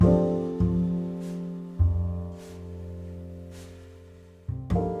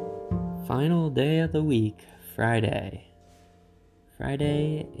Final day of the week, Friday.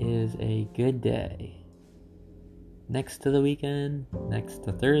 Friday is a good day. Next to the weekend, next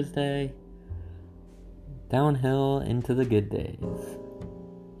to Thursday, downhill into the good days.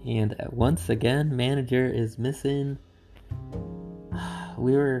 And once again, manager is missing.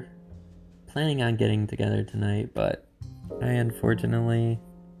 We were planning on getting together tonight, but I unfortunately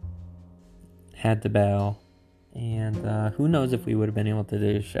had to bail. And who knows if we would have been able to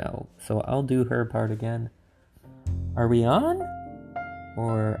do a show. So I'll do her part again. Are we on?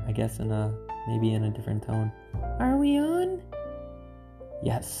 Or I guess maybe in a different tone. Are we on?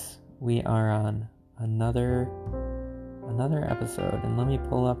 Yes, we are on another episode. And let me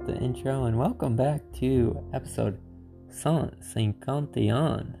pull up the intro and welcome back to episode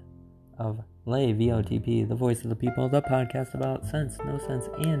 151 of Lay VOTP, the voice of the people, the podcast about sense, no sense,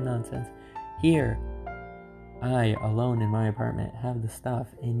 and nonsense. Here, I, alone in my apartment, have the stuff,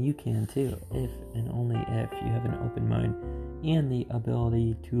 and you can too, if and only if you have an open mind and the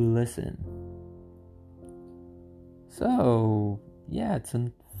ability to listen. So, yeah, it's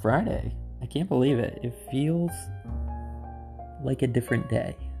a Friday. I can't believe it. It feels like a different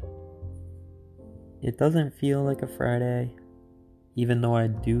day. It doesn't feel like a Friday, even though I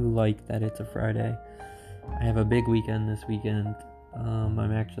do like that it's a Friday. I have a big weekend this weekend. I'm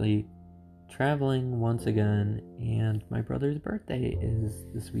actually traveling once again, and my brother's birthday is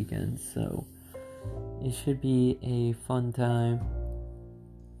this weekend, so it should be a fun time.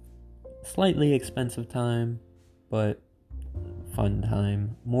 Slightly expensive time, but fun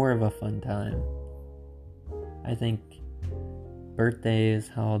time. More of a fun time. I think birthdays,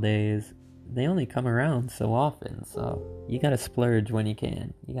 holidays, they only come around so often, so you gotta splurge when you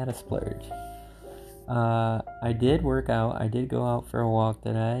can. You gotta splurge. I did work out. I did go out for a walk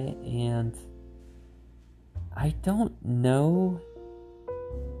today, and I don't know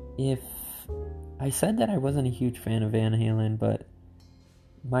if I said that I wasn't a huge fan of Van Halen, but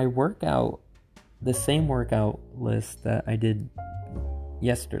my workout, the same workout list that I did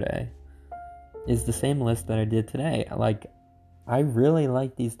yesterday, is the same list that I did today. I really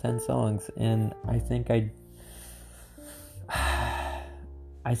like these 10 songs, and I think I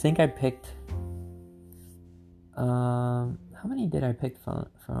picked, how many did I pick from?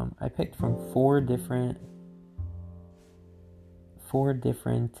 I picked from four different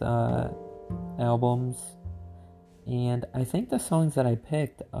albums, and I think the songs that I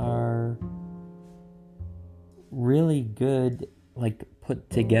picked are really good, put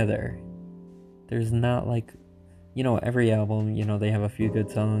together. There's not every album, they have a few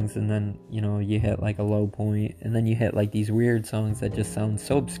good songs, and then, you hit a low point, and then you hit these weird songs that just sound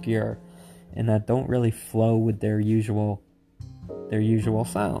so obscure and that don't really flow with their usual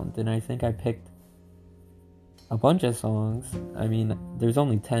sound. And I think I picked a bunch of songs. I mean, there's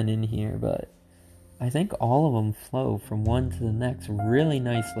only 10 in here, but I think all of them flow from one to the next really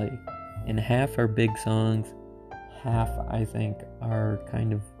nicely. And half are big songs, half I think are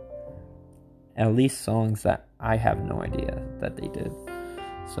kind of at least songs that I have no idea that they did.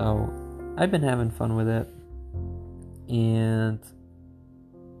 So I've been having fun with it, and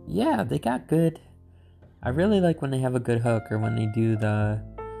yeah, they got good. I really like when they have a good hook, or when they do their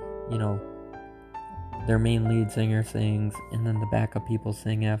main lead singer sings, and then the backup people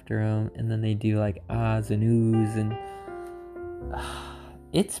sing after him, and then they do ahs and oohs, and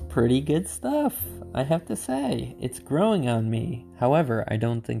it's pretty good stuff, I have to say. It's growing on me. However, I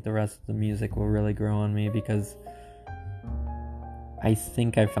don't think the rest of the music will really grow on me, because I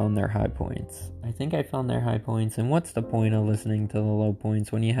think I found their high points. And what's the point of listening to the low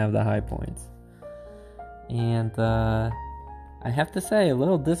points when you have the high points? And I have to say, a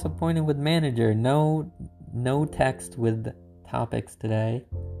little disappointed with manager. No text with topics today.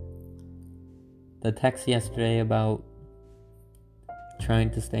 The text yesterday about trying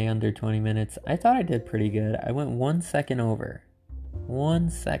to stay under 20 minutes, I thought I did pretty good. I went 1 second over.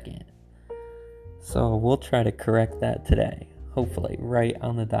 1 second. So we'll try to correct that today. Hopefully, right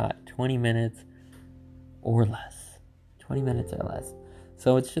on the dot. 20 minutes or less. 20 minutes or less.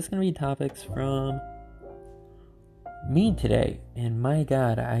 So it's just going to be topics from me today. And my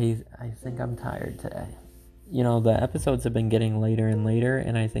God, I think I'm tired today. The episodes have been getting later and later,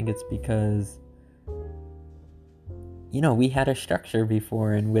 and I think it's because we had a structure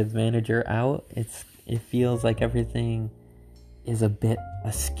before, and with manager out, it feels like everything is a bit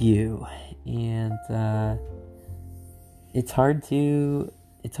askew, and it's hard to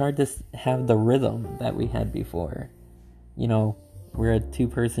have the rhythm that we had before. We're a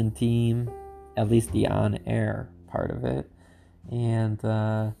 2-person team, at least the on-air part of it,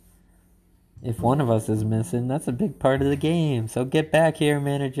 and if one of us is missing, that's a big part of the game. So get back here,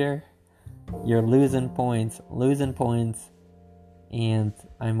 manager. You're losing points. And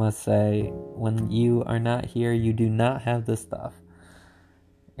I must say, when you are not here, you do not have the stuff.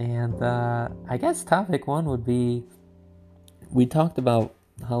 And I guess topic 1 would be, we talked about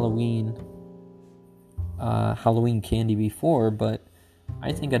Halloween candy before, but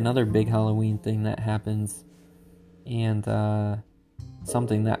I think another big Halloween thing that happens, and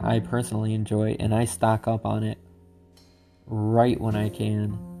something that I personally enjoy, and I stock up on it right when I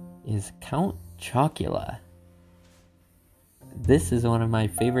can, is Count Chocula. This is one of my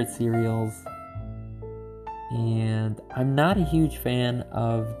favorite cereals, and I'm not a huge fan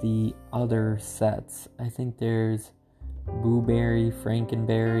of the other sets. I think there's Boo Berry,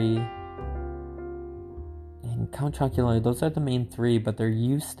 Frankenberry, and Count Chocula. Those are the main 3, but there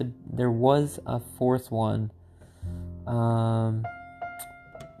was a 4th one.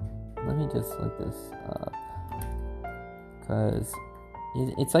 Let me just look this up, because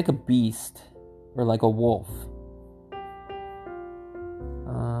it's like a beast, or like a wolf.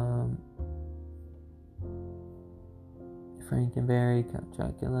 Frankenberry, Count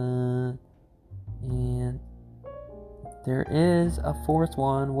Chocula, and there is a 4th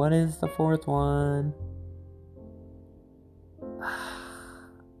one. What is the 4th one?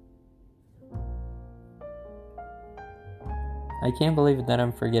 I can't believe that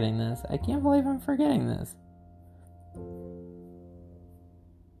I'm forgetting this.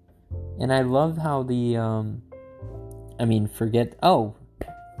 And I love how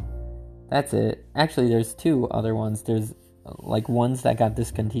that's it. Actually, there's 2 other ones. There's like ones that got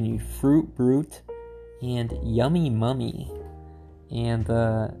discontinued: Fruit Brute and Yummy Mummy. And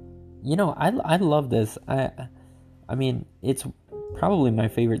I love this. I mean, it's probably my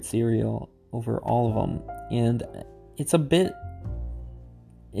favorite cereal over all of them, and it's a bit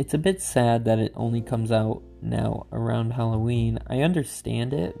sad that it only comes out now around Halloween. I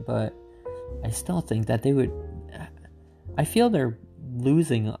understand it, but I still think that I feel they're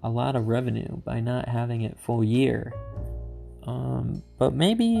losing a lot of revenue by not having it full year. But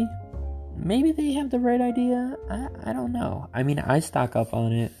maybe they have the right idea. I don't know. I mean, I stock up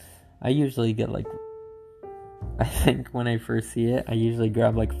on it. I usually get I think when I first see it, I usually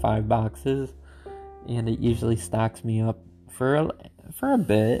grab 5 boxes, and it usually stocks me up for a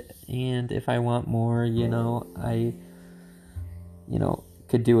bit. And if I want more, I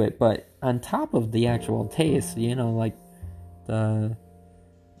could do it. But on top of the actual taste,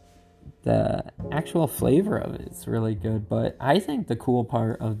 the actual flavor of it is really good. But I think the cool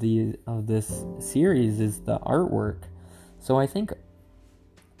part of this series is the artwork. So I think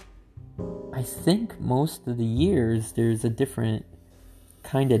most of the years there's a different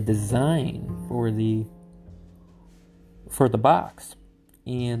kind of design for the box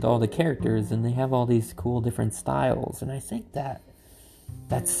and all the characters, and they have all these cool different styles, and I think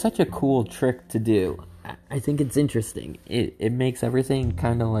that's such a cool trick to do. I think it's interesting. It makes everything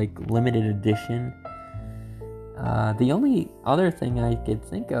kind of limited edition. The only other thing I could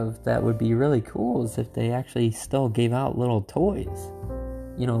think of that would be really cool is if they actually still gave out little toys.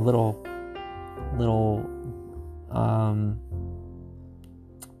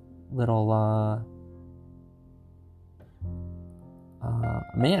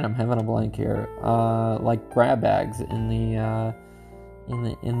 Man, I'm having a blank here. Like grab bags in the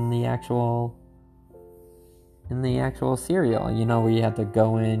actual cereal. Where you have to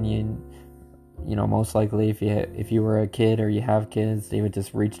go in. Most likely if you were a kid or you have kids, they would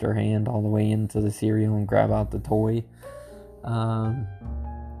just reach their hand all the way into the cereal and grab out the toy.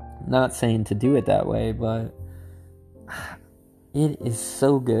 Not saying to do it that way, but it is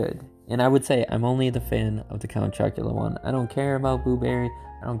so good. And I would say I'm only the fan of the Count Chocula one. I don't care about Boo Berry.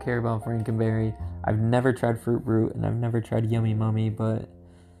 I don't care about Frankenberry. I've never tried Fruit Brute, and I've never tried Yummy Mummy, but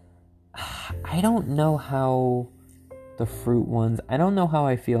I don't know how the fruit ones... I don't know how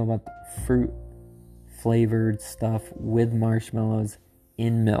I feel about the fruit-flavored stuff with marshmallows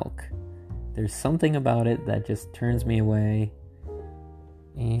in milk. There's something about it that just turns me away.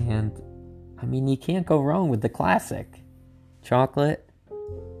 And, I mean, you can't go wrong with the classic. Chocolate,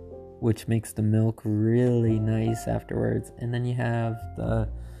 which makes the milk really nice afterwards, and then you have the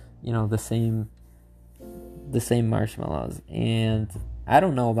same marshmallows. And I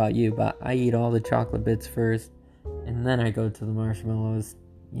don't know about you, but I eat all the chocolate bits first, and then I go to the marshmallows.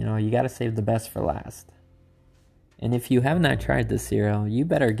 You gotta save the best for last. And if you have not tried this cereal, you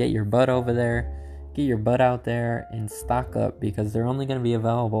better get your butt over there, get your butt out there, and stock up, because they're only gonna be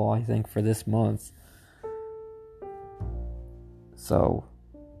available, I think, for this month. So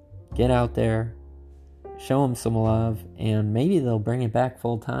get out there, show them some love, and maybe they'll bring it back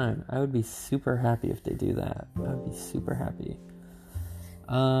full time. I would be super happy if they do that. I would be super happy.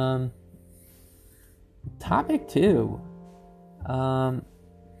 Topic 2. I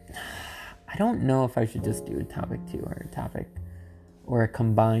don't know if I should just do a topic 2 or a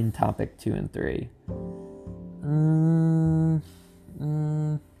combined topic 2 and 3.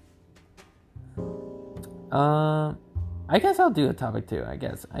 I guess I'll do a topic 2, I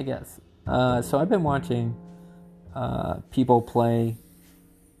guess. So I've been watching people play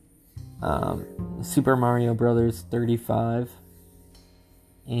Super Mario Brothers 35,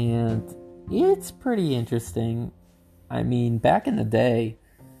 and it's pretty interesting. I mean, back in the day,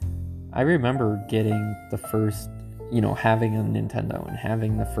 I remember getting the first, having a Nintendo and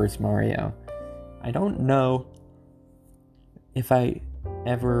having the first Mario. I don't know if I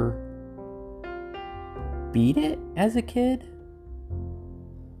ever beat it as a kid.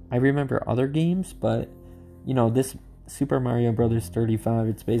 I remember other games, but, this Super Mario Brothers 35,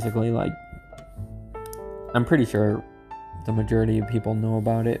 it's basically like, I'm pretty sure the majority of people know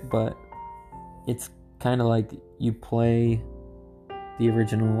about it, but it's kind of like you play the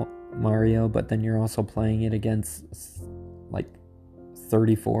original Mario, but then you're also playing it against like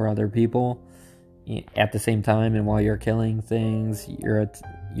 34 other people at the same time, and while you're killing things,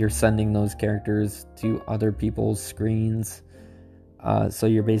 you're sending those characters to other people's screens. So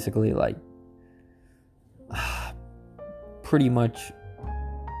you're basically like pretty much,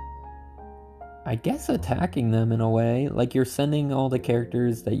 I guess, attacking them in a way. Like, you're sending all the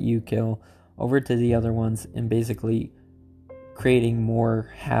characters that you kill over to the other ones and basically creating more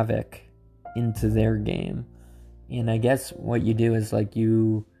havoc into their game. And I guess what you do is, like,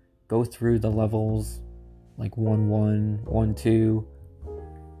 you go through the levels, like 1-1, 1-2.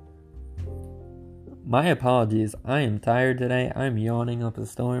 My apologies, I am tired today. I'm yawning up a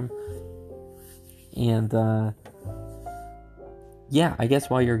storm. And, yeah, I guess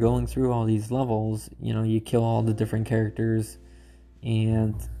while you're going through all these levels, you kill all the different characters,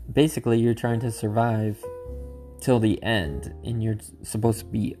 and basically you're trying to survive till the end, and you're supposed to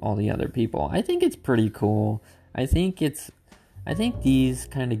beat all the other people. I think it's pretty cool. I think these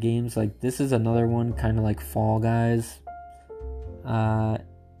kind of games, like, this is another one kind of like Fall Guys,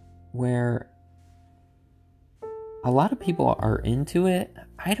 where a lot of people are into it.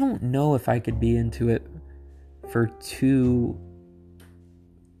 I don't know if I could be into it for too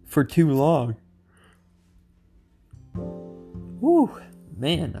long. Whew,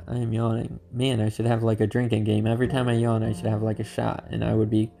 man, I am yawning. Man, I should have like a drinking game. Every time I yawn, I should have like a shot, and I would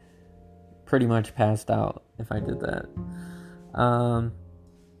be pretty much passed out if I did that.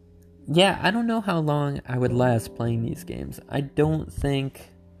 Yeah, I don't know how long I would last playing these games. I don't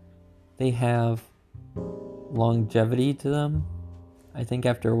think they have longevity to them. I think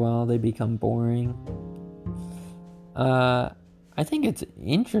after a while they become boring. I think it's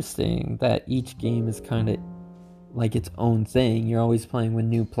interesting that each game is kind of like its own thing. You're always playing with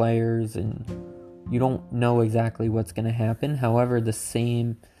new players, and you don't know exactly what's going to happen. However,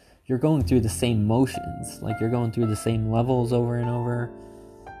 you're going through the same motions. Like, you're going through the same levels over and over.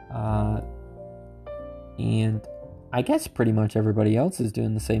 And I guess pretty much everybody else is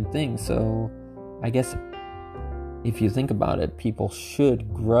doing the same thing. So I guess if you think about it, people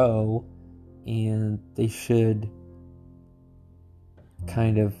should grow, and they should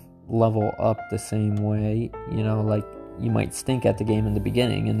kind of level up the same way. Like, you might stink at the game in the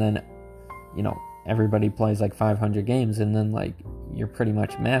beginning, and then everybody plays like 500 games, and then like you're pretty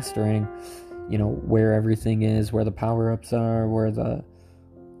much mastering where everything is, where the power-ups are, where the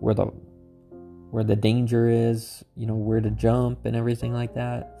danger is, where to jump and everything like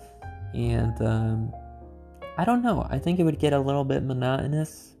that. And I don't know, I think it would get a little bit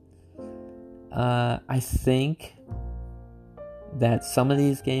monotonous. I think that some of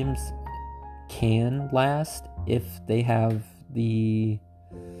these games can last if they already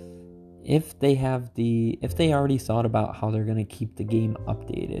thought about how they're going to keep the game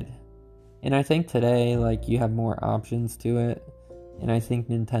updated. And I think today, like, you have more options to it, and I think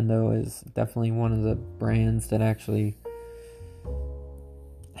Nintendo is definitely one of the brands that actually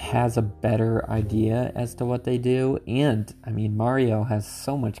has a better idea as to what they do. And I mean, Mario has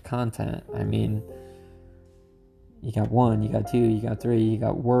so much content. I mean, you got 1, you got 2, you got 3, you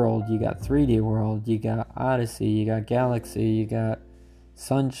got World, you got 3D World, you got Odyssey, you got Galaxy, you got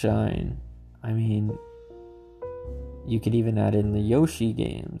Sunshine. I mean, you could even add in the Yoshi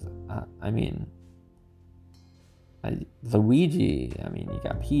games. Luigi. I mean, you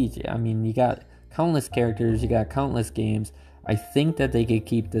got Peach. I mean, you got countless characters, you got countless games. I think that they could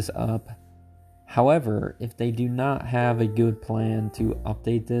keep this up. However, if they do not have a good plan to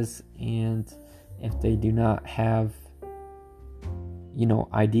update this, and if they do not have,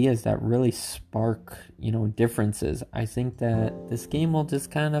 ideas that really spark, differences, I think that this game will just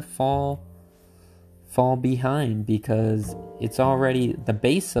kind of fall fall behind because it's already, the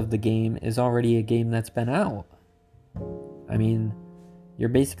base of the game is already a game that's been out. I mean, you're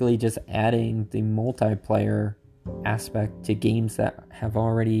basically just adding the multiplayer aspect to games that have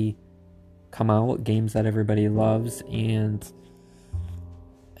already come out, games that everybody loves, and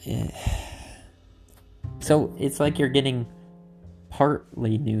so it's like you're getting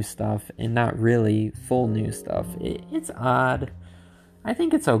partly new stuff and not really full new stuff. It's odd. I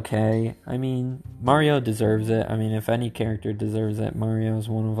think it's okay. I mean, Mario deserves it. I mean, if any character deserves it, Mario is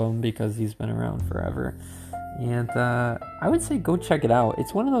one of them because he's been around forever. And I would say go check it out.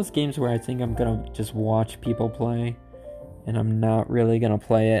 It's one of those games where I think I'm going to just watch people play, and I'm not really going to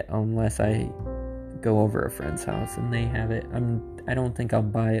play it unless I go over a friend's house and they have it. I don't think I'll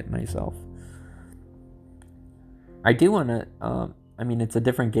buy it myself. I do want to, I mean, it's a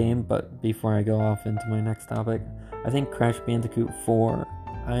different game, but before I go off into my next topic, I think Crash Bandicoot 4,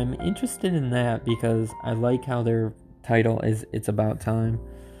 I'm interested in that because I like how their title is It's About Time.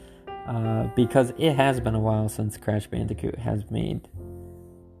 Because it has been a while since Crash Bandicoot has made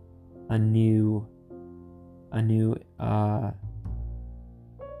a new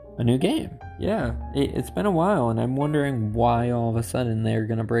game. Yeah, it's been a while, and I'm wondering why all of a sudden they're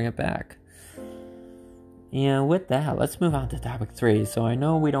gonna bring it back. And with that, let's move on to topic 3. So I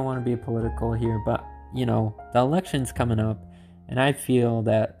know we don't want to be political here, but you know, the election's coming up, and I feel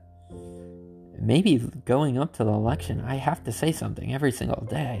that maybe going up to the election, I have to say something every single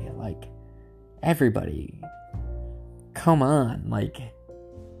day. Like, everybody, come on. Like,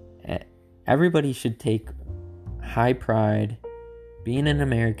 everybody should take high pride being an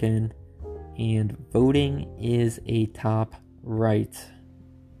American, and voting is a top right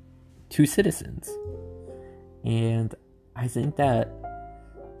to citizens. And I think that,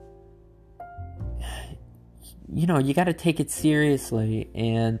 you know, you got to take it seriously,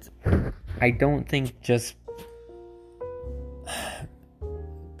 and I don't think just,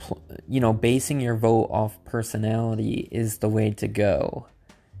 you know, basing your vote off personality is the way to go.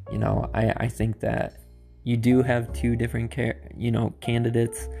 You know, I think that you do have two different,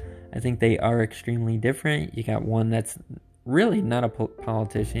 candidates. I think they are extremely different. You got one that's really not a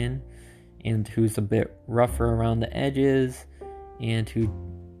politician and who's a bit rougher around the edges and who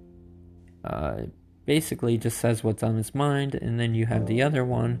basically just says what's on his mind. And then you have the other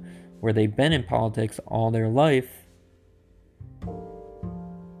one where they've been in politics all their life,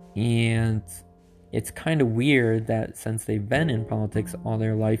 and it's kind of weird that since they've been in politics all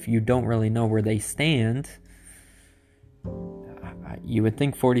their life, you don't really know where they stand. You would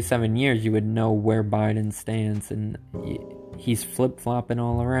think 47 years you would know where Biden stands, and he's flip-flopping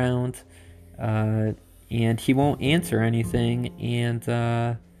all around, and he won't answer anything,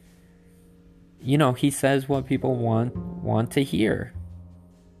 and he says what people want to hear.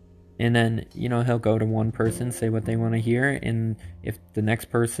 And then, he'll go to one person, say what they want to hear, and if the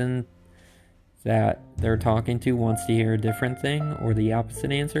next person that they're talking to wants to hear a different thing or the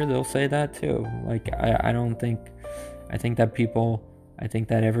opposite answer, they'll say that too. Like, I think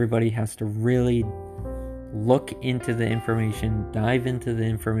that everybody has to really look into the information, dive into the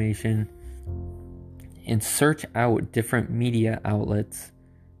information, and search out different media outlets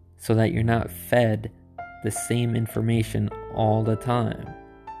so that you're not fed the same information all the time.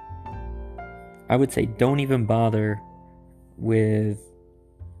 I would say don't even bother with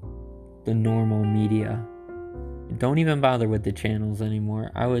the normal media. Don't even bother with the channels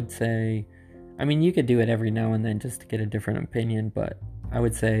anymore. I would say, you could do it every now and then just to get a different opinion, but I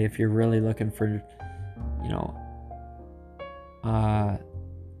would say if you're really looking for,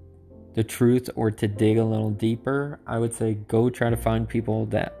 the truth or to dig a little deeper, I would say go try to find people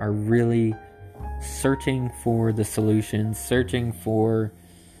that are really searching for the solutions, searching for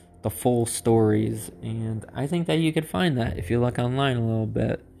the full stories, and I think that you could find that if you look online a little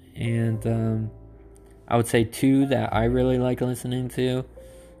bit. And I would say two that I really like listening to.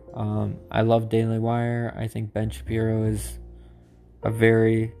 I love Daily Wire. I think Ben Shapiro is a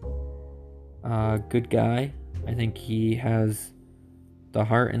very good guy. I think he has the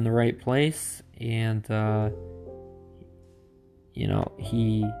heart in the right place, and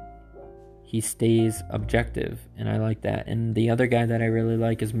he stays objective, and I like that. And the other guy that I really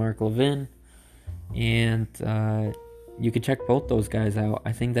like is Mark Levin, and you can check both those guys out.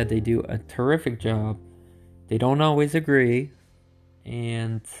 I think that they do a terrific job. They don't always agree,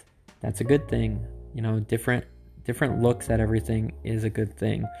 and that's a good thing. Different looks at everything is a good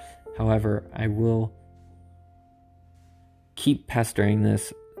thing. However, I will keep pestering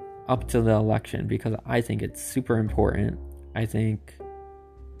this up to the election because I think it's super important. I think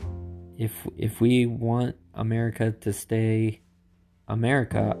if we want America to stay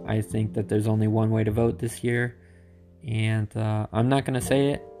America, I think that there's only one way to vote this year. And I'm not going to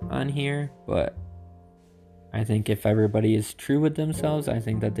say it on here, but I think if everybody is true with themselves, I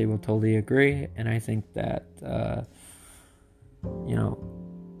think that they will totally agree. And I think that,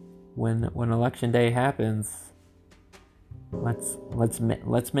 when election day happens, let's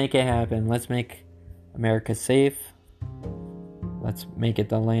make it happen. Let's make America safe. Let's make it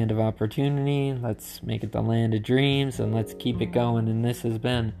the land of opportunity. Let's make it the land of dreams, and let's keep it going. And this has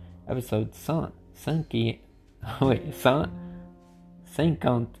been episode 51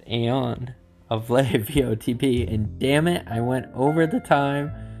 of Let It VOTP. And damn it, I went over the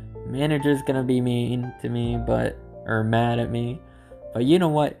time. Manager's gonna be mean to me, or mad at me. But you know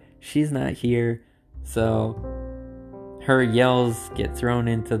what? She's not here, so her yells get thrown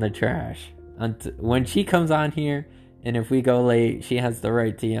into the trash. When she comes on here, and if we go late, she has the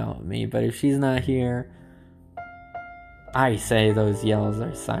right to yell at me. But if she's not here, I say those yells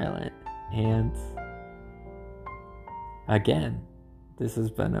are silent. And again, this has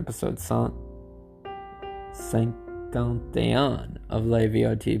been episode 51 of Le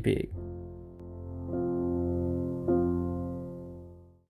VOTP.